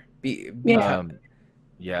future. Yeah.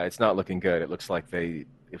 Yeah, it's not looking good. It looks like they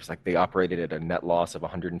operated at a net loss of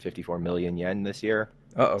 154 million yen this year.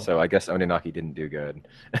 Uh-oh. So I guess Oninaki didn't do good.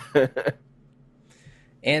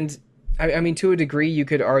 And I mean, to a degree, you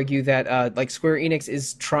could argue that like Square Enix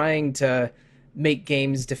is trying to make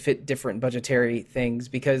games to fit different budgetary things,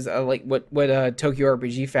 because like what Tokyo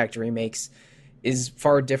RPG Factory makes is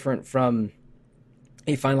far different from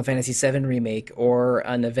a Final Fantasy VII remake or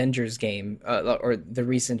an Avengers game, or the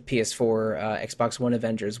recent PS4 Xbox One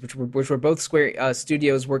Avengers, which were both Square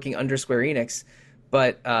studios working under Square Enix,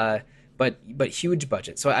 but huge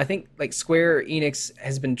budget. So I think like Square Enix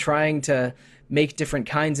has been trying to make different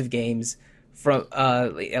kinds of games. From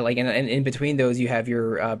like and in between those you have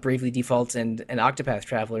your Bravely Default and Octopath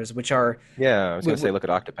Travelers, which are Yeah, I was going to say look at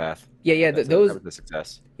Octopath. those that was a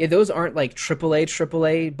success. Yeah, those aren't like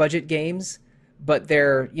AAA budget games, but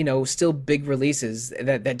they're still big releases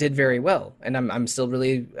that did very well, and I'm still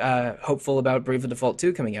really hopeful about Bravely Default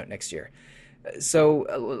 2 coming out next year.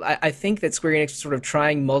 So I think that Square Enix is sort of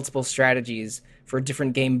trying multiple strategies for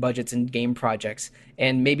different game budgets and game projects,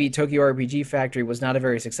 and maybe Tokyo RPG Factory was not a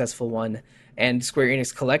very successful one, and Square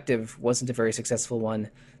Enix Collective wasn't a very successful one.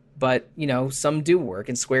 But some do work,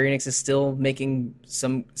 and Square Enix is still making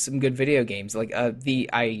some good video games. Like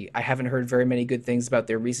I haven't heard very many good things about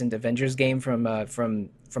their recent Avengers game from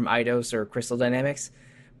Eidos or Crystal Dynamics,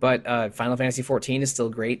 but Final Fantasy XIV is still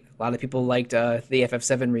great. A lot of people liked the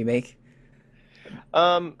FF7 remake.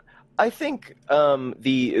 I think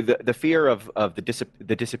the fear of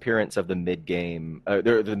the disappearance of the mid game,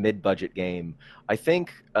 the mid budget game. I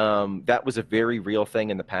think that was a very real thing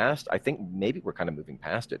in the past. I think maybe we're kind of moving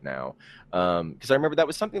past it now, because I remember that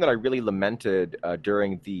was something that I really lamented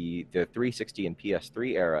during the 360 and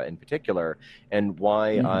PS3 era in particular, and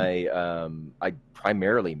why I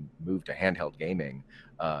primarily moved to handheld gaming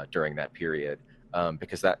during that period,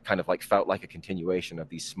 because that kind of like felt like a continuation of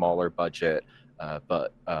these smaller budget.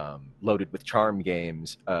 But loaded with charm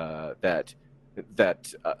games that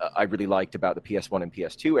I really liked about the PS1 and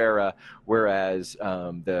PS2 era, whereas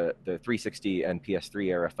the 360 and PS3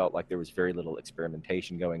 era felt like there was very little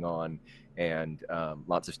experimentation going on, and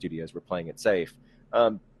lots of studios were playing it safe.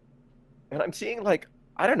 And I'm seeing, like,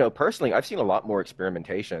 I don't know, personally, I've seen a lot more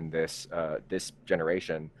experimentation this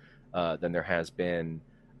generation than there has been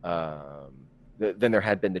than there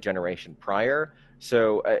had been the generation prior.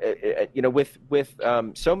 So, with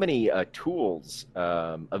so many tools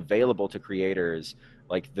available to creators,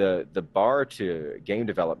 like the bar to game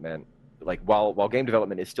development, like while game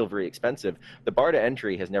development is still very expensive, the bar to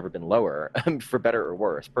entry has never been lower, for better or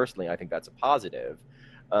worse. Personally, I think that's a positive.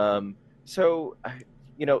 Like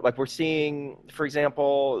we're seeing, for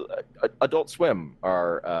example, Adult Swim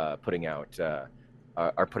are putting out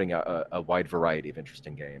a wide variety of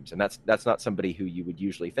interesting games, and that's not somebody who you would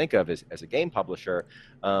usually think of as a game publisher,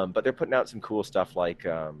 but they're putting out some cool stuff like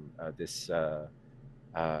the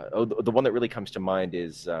one that really comes to mind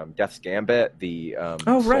is Death's Gambit, the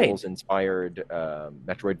Souls-inspired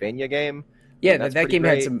Metroidvania game. Yeah, that game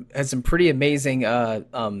had some pretty amazing. I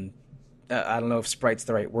don't know if sprite's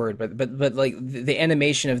the right word, but like the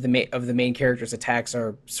animation of the main character's attacks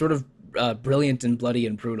are sort of brilliant and bloody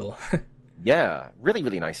and brutal. Yeah, really,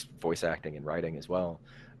 really nice voice acting and writing as well.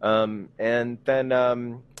 And then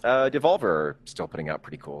Devolver are still putting out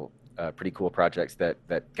pretty cool projects that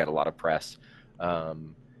get a lot of press.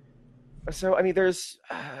 So I mean, there's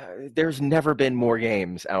never been more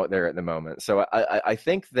games out there at the moment. So I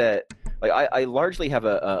think that, like, I largely have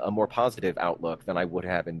a more positive outlook than I would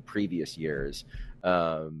have in previous years.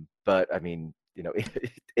 But I mean,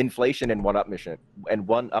 inflation and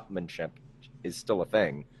one-upmanship is still a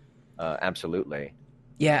thing. Absolutely.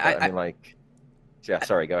 Yeah, I mean,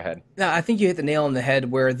 sorry, go ahead. No, I think you hit the nail on the head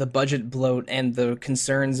where the budget bloat and the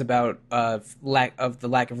concerns about lack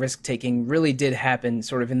of risk taking really did happen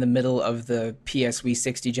sort of in the middle of the PSV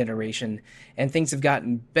 60 generation, and things have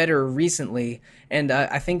gotten better recently. And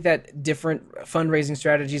I think that different fundraising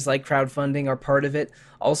strategies like crowdfunding are part of it.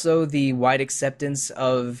 Also, the wide acceptance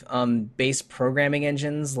of base programming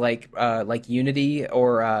engines like Unity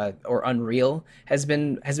or Unreal has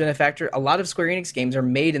been a factor. A lot of Square Enix games are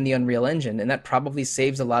made in the Unreal Engine, and that probably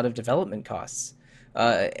saves a lot of development costs.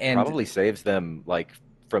 And probably saves them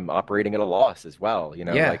from operating at a loss as well. In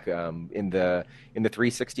the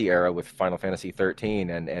 360 era with Final Fantasy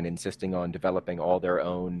 13 and insisting on developing all their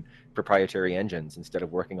own proprietary engines instead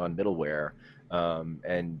of working on middleware.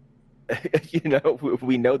 And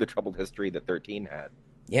we know the troubled history that 13 had.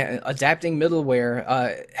 Yeah, adapting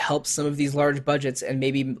middleware helps some of these large budgets and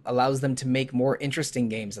maybe allows them to make more interesting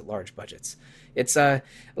games at large budgets. It's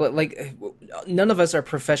like none of us are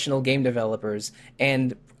professional game developers,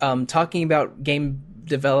 and talking about game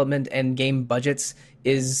development and game budgets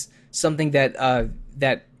is something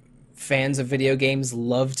that fans of video games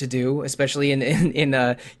love to do, especially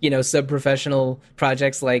in sub-professional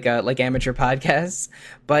projects like amateur podcasts.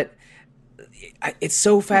 But it's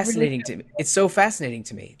so fascinating to me. It's so fascinating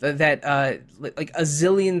to me that like a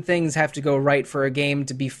zillion things have to go right for a game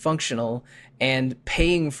to be functional, and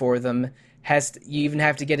paying for them you even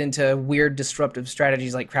have to get into weird disruptive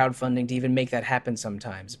strategies like crowdfunding to even make that happen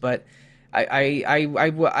sometimes. But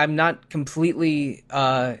I'm not completely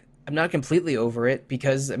over it,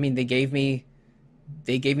 because I mean they gave me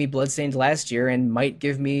Bloodstained last year and might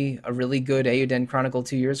give me a really good Eiyuden Chronicle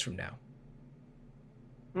 2 years from now.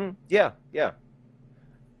 Yeah.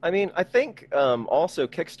 I mean, I think also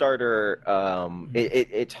Kickstarter,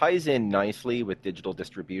 it ties in nicely with digital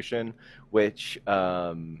distribution, which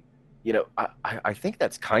I think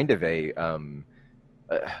that's kind of a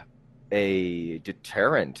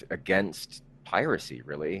deterrent against piracy,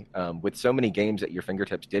 really. With so many games at your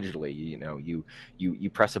fingertips digitally, you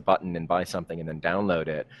press a button and buy something and then download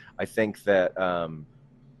it. I think that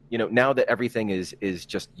now that everything is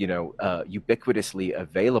just ubiquitously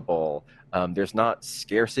available, there's not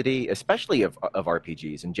scarcity, especially of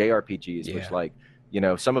RPGs and JRPGs, which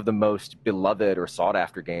some of the most beloved or sought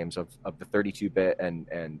after games of the 32-bit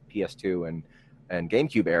and PS2 and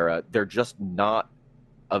GameCube era. They're just not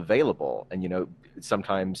available, and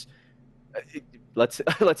sometimes let's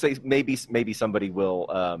say maybe somebody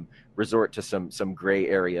will resort to some gray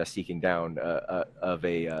area seeking down of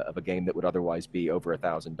a game that would otherwise be over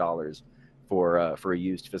 $1,000 for a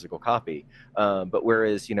used physical copy. But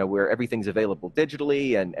whereas where everything's available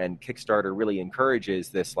digitally, and Kickstarter really encourages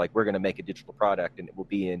this, like, we're going to make a digital product and it will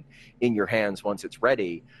be in your hands once it's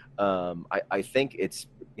ready. I think it's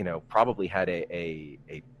probably had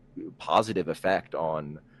a positive effect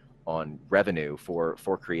on revenue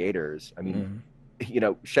for creators. I mean,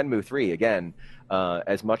 Shenmue 3, again,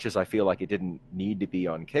 as much as I feel like it didn't need to be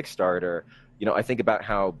on Kickstarter, I think about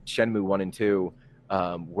how Shenmue 1 and 2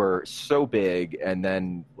 were so big, and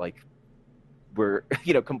then were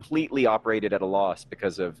completely operated at a loss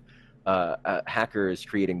because of hackers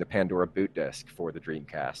creating the Pandora boot disk for the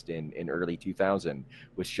Dreamcast in early 2000,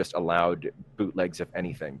 which just allowed bootlegs of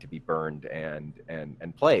anything to be burned and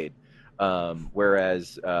played.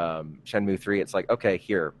 Whereas Shenmue 3, it's like, okay,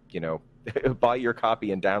 here, buy your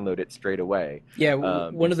copy and download it straight away. Yeah,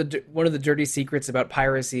 one of the dirty secrets about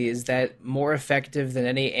piracy is that more effective than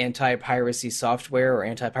any anti-piracy software or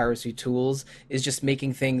anti-piracy tools is just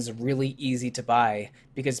making things really easy to buy,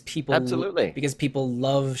 because people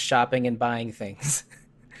love shopping and buying things.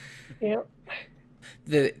 Yeah.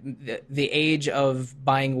 The age of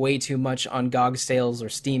buying way too much on GOG sales or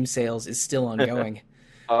Steam sales is still ongoing.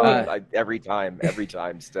 Every time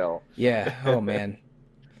still. Yeah. Oh man.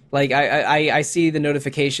 Like I see the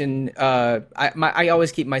notification. I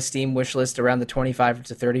always keep my Steam wish list around the 25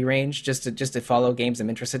 to 30 range, just to follow games I'm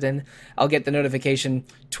interested in. I'll get the notification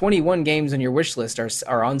 21 games on your wish list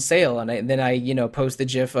are on sale, and then I post the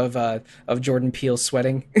GIF of Jordan Peele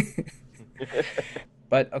sweating.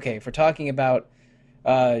 But okay, if we're talking about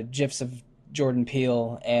GIFs of Jordan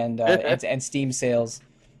Peele and Steam sales,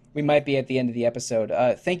 we might be at the end of the episode.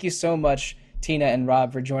 Thank you so much, Tina and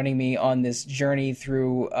Rob, for joining me on this journey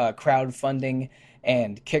through crowdfunding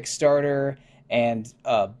and Kickstarter and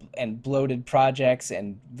bloated projects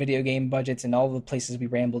and video game budgets and all the places we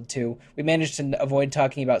rambled to. We managed to avoid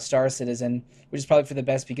talking about Star Citizen, which is probably for the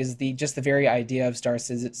best, because the very idea of Star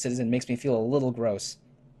Citizen makes me feel a little gross.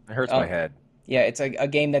 It hurts my head. Yeah, it's a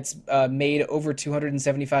game that's made over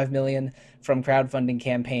 $275 million from crowdfunding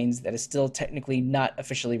campaigns that is still technically not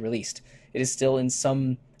officially released. It is still in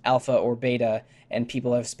some alpha or beta, and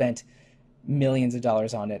people have spent millions of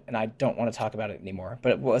dollars on it, and I don't want to talk about it anymore.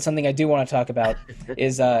 But something I do want to talk about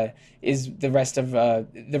is the rest of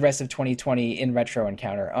 2020 in Retro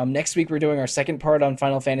Encounter. Next week we're doing our second part on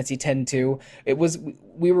Final Fantasy X-2.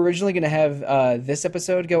 We were originally going to have this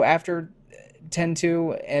episode go after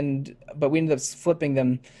 10-2, but we ended up flipping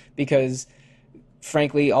them because,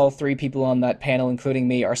 frankly, all three people on that panel, including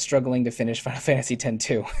me, are struggling to finish Final Fantasy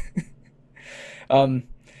X-2.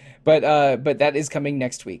 But that is coming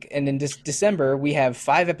next week. And in December, we have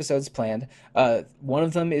 5 episodes planned. One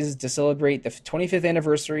of them is to celebrate the 25th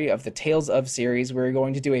anniversary of the Tales of series. We're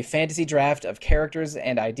going to do a fantasy draft of characters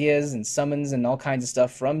and ideas and summons and all kinds of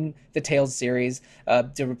stuff from the Tales series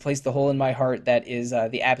to replace the hole in my heart that is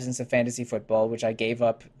the absence of fantasy football, which I gave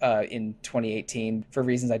up in 2018 for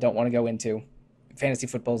reasons I don't want to go into. Fantasy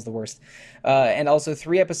football is the worst. And also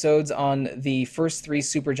 3 episodes on the first 3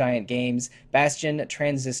 Supergiant games, Bastion,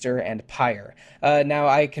 Transistor, and Pyre. Now,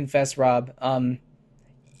 I confess, Rob,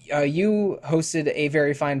 you hosted a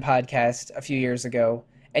very fine podcast a few years ago,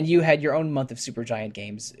 and you had your own month of Supergiant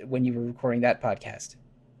games when you were recording that podcast.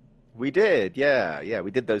 We did, yeah.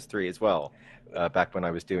 We did those 3 as well. Back when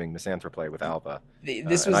I was doing Misanthroplay with Alva.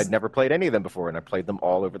 And I'd never played any of them before, and I played them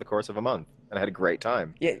all over the course of a month, and I had a great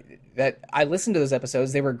time. Yeah, I listened to those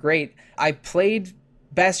episodes. They were great. I played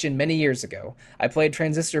Bastion many years ago. I played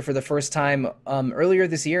Transistor for the first time earlier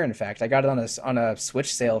this year, in fact. I got it on a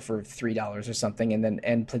Switch sale for $3 or something,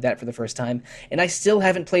 and played that for the first time. And I still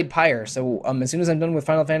haven't played Pyre, so as soon as I'm done with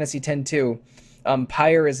Final Fantasy X-2,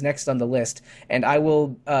 Pyre is next on the list, and I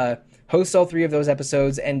will host all 3 of those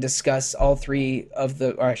episodes and discuss all 3 of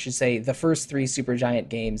the first 3 Supergiant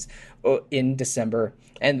games in December,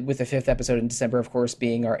 and with the 5th episode in December, of course,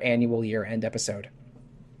 being our annual year-end episode.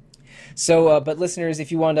 So, but listeners,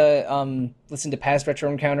 if you want to listen to past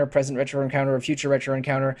Retro Encounter, present Retro Encounter, or future Retro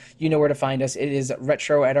Encounter, you know where to find us. It is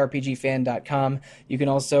retro@rpgfan.com. You can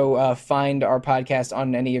also find our podcast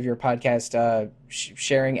on any of your podcast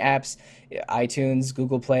sharing apps, iTunes,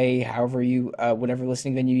 Google Play, however you, whatever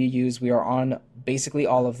listening venue you use. We are on basically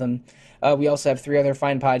all of them. We also have 3 other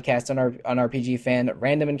fine podcasts on RPG Fan: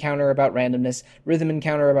 Random Encounter about randomness, Rhythm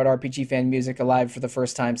Encounter about RPG Fan music alive for the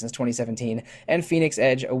first time since 2017, and Phoenix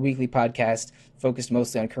Edge, a weekly podcast focused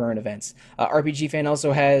mostly on current events. RPG Fan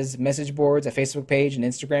also has message boards, a Facebook page, an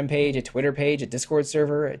Instagram page, a Twitter page, a Discord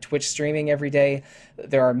server, a Twitch streaming every day.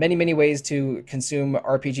 There are many, many ways to consume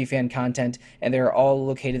RPG Fan content, and they're all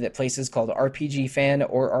located at places called RPG Fan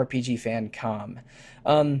or RPG Fan.com.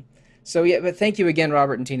 So yeah, but thank you again,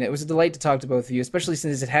 Robert and Tina. It was a delight to talk to both of you, especially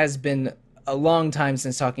since it has been a long time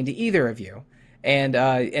since talking to either of you. And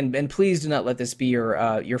please do not let this be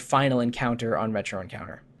your final encounter on Retro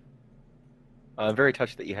Encounter. I'm very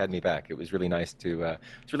touched that you had me back. It was really nice to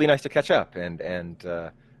catch up and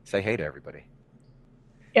say hey to everybody.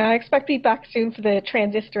 Yeah, I expect to be back soon for the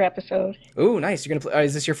Transistor episode. Ooh, nice! You're gonna play.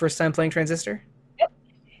 Is this your first time playing Transistor? Yep.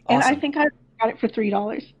 Awesome. And I think I got it for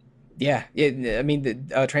 $3. Yeah, I mean,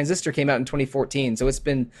 the Transistor came out in 2014, so it's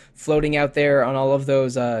been floating out there on all of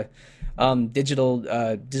those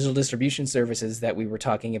digital distribution services that we were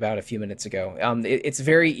talking about a few minutes ago. It's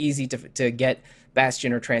very easy to get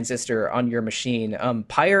Bastion or Transistor on your machine.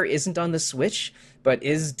 Pyre isn't on the Switch, but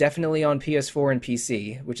is definitely on PS4 and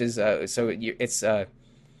PC, which is it's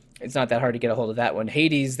not that hard to get a hold of that one.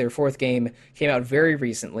 Hades, their 4th game, came out very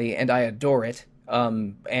recently, and I adore it.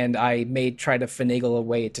 And I may try to finagle a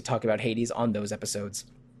way to talk about Hades on those episodes.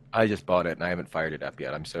 I just bought it and I haven't fired it up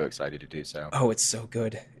yet. I'm so excited to do so. Oh, it's so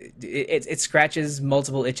good. It scratches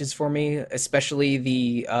multiple itches for me, especially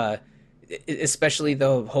the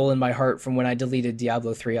hole in my heart from when I deleted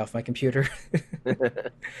Diablo 3 off my computer.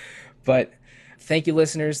 But thank you,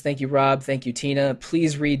 listeners. Thank you, Rob. Thank you, Tina.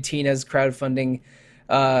 Please read Tina's crowdfunding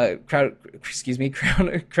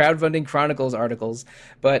Chronicles articles.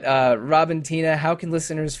 But Rob and Tina, how can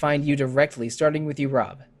listeners find you directly, starting with you,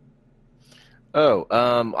 Rob?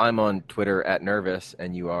 I'm on Twitter @Nervous,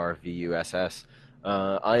 NURVUSS.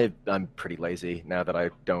 I'm pretty lazy now that I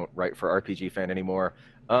don't write for RPG Fan anymore.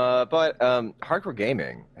 But Hardcore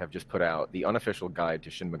Gaming have just put out the unofficial guide to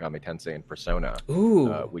Shin Megami Tensei and Persona,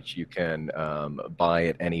 which you can buy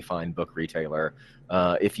at any fine book retailer.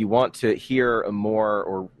 If you want to hear more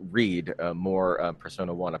or read more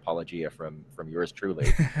Persona 1 Apologia from yours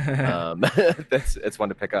truly, it's one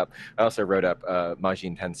to pick up. I also wrote up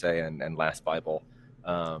Majin Tensei and Last Bible.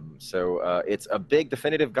 So it's a big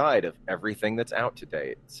definitive guide of everything that's out to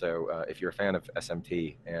date. So if you're a fan of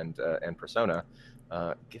SMT and Persona,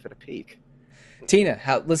 give it a peek. Tina,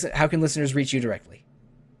 how can listeners reach you directly?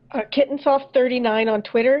 Kittensoft39 on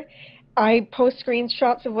Twitter. I post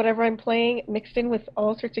screenshots of whatever I'm playing, mixed in with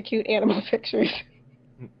all sorts of cute animal pictures.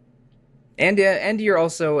 And you're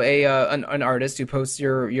also an artist who posts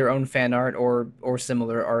your own fan art or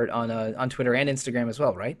similar art on Twitter and Instagram as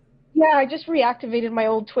well, right? Yeah, I just reactivated my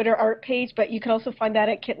old Twitter art page, but you can also find that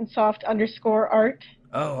at kittensoft_art.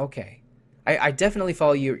 Oh, okay. I definitely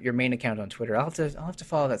follow your main account on Twitter. I'll have to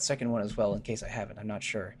follow that second one as well in case I haven't. I'm not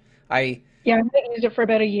sure. I haven't used it for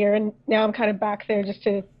about a year, and now I'm kind of back there just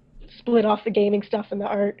to split off the gaming stuff and the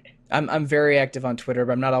art. I'm very active on Twitter,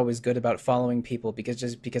 but I'm not always good about following people because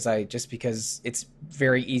it's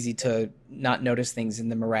very easy to not notice things in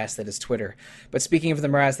the morass that is Twitter. But speaking of the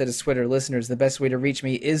morass that is Twitter, listeners, the best way to reach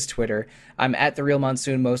me is Twitter. I'm at The Real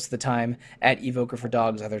Monsoon most of the time, at Evoker for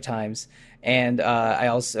Dogs other times, and I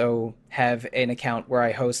also have an account where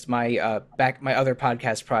I host my other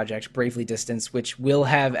podcast project, Bravely Distance, which will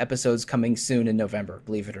have episodes coming soon in November,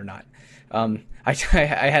 believe it or not. I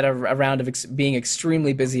had a round of being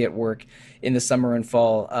extremely busy at work in the summer and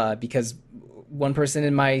fall because one person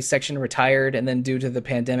in my section retired, and then due to the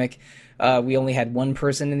pandemic, we only had one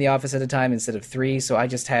person in the office at a time instead of 3. So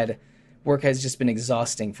work has just been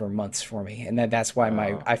exhausting for months for me, and that's why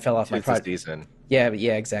I fell off my project. Season. Yeah,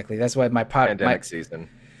 exactly. That's why my pandemic season.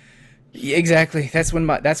 Yeah, exactly. That's why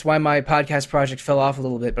my podcast project fell off a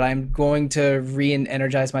little bit. But I'm going to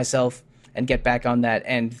re-energize myself and get back on that.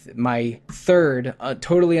 And my third,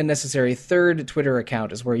 totally unnecessary third Twitter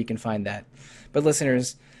account is where you can find that. But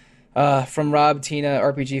listeners, from Rob, Tina,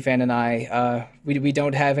 RPG Fan, and I, we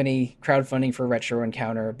don't have any crowdfunding for Retro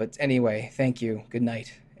Encounter. But anyway, thank you. Good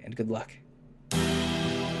night and good luck.